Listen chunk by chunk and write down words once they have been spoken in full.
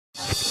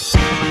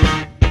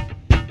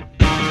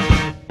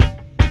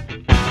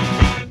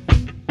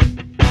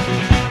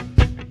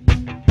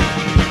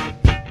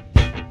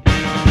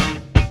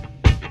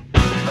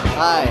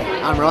Hi,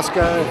 I'm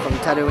Roscoe from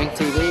Tattoo Inc.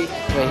 TV.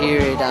 We're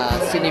here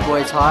at Sydney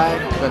Boys High.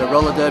 We've got a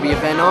roller derby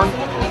event on.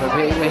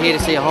 We're here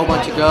to see a whole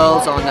bunch of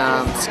girls on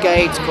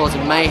skates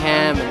causing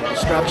mayhem and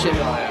destruction.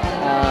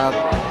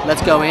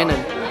 Let's go in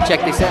and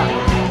check this out.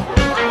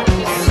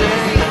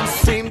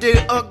 Same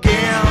day again.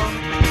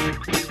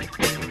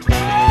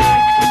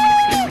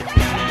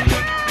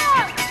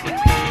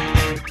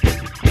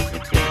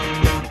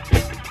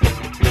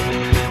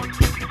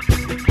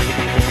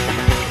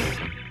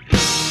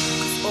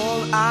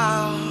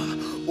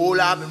 All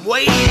I've been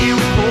waiting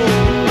for,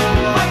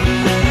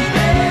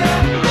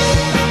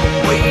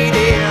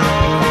 waiting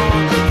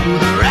for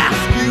the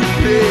rescue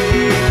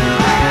plan.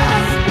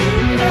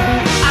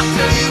 I'll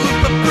tell you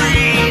if we're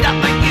free, I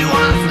think you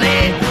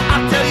honestly.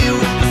 I'll tell you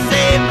if we're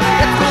safe,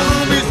 it's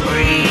gonna be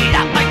sweet.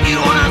 I think you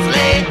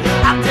honestly.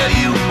 I'll tell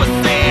you if we're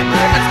safe,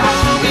 it's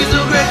gonna be so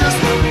great.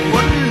 Just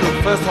one.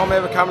 First time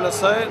ever coming to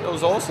see it, it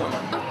was awesome.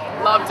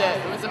 Loved it,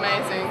 it was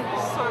amazing.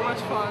 So much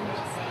fun.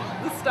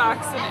 The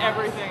stacks and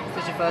everything. Is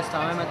this your first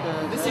time at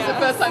the... This is the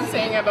first time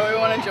seeing it, but we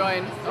want to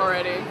join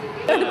already.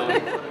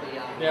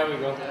 Yeah, we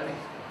go.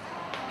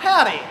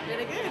 Howdy!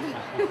 Really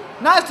good.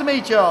 Nice to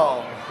meet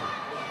y'all.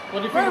 What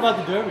do you think about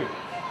the derby?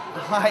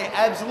 I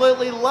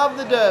absolutely love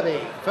the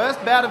Derby.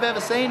 First bout I've ever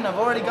seen, I've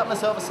already got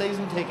myself a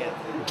season ticket.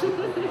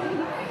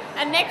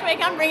 And next week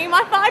I'm bringing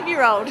my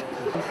 5-year-old.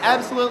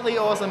 Absolutely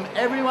awesome.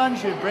 Everyone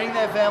should bring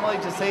their family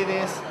to see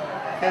this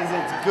because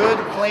it's good,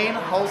 clean,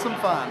 wholesome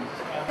fun.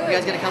 You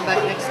guys gonna come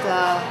back next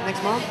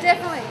month?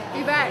 Definitely,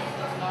 be back.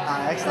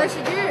 Excellent. So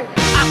should you.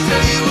 I'll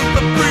tell you if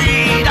we're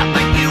free, I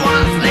think you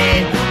honestly.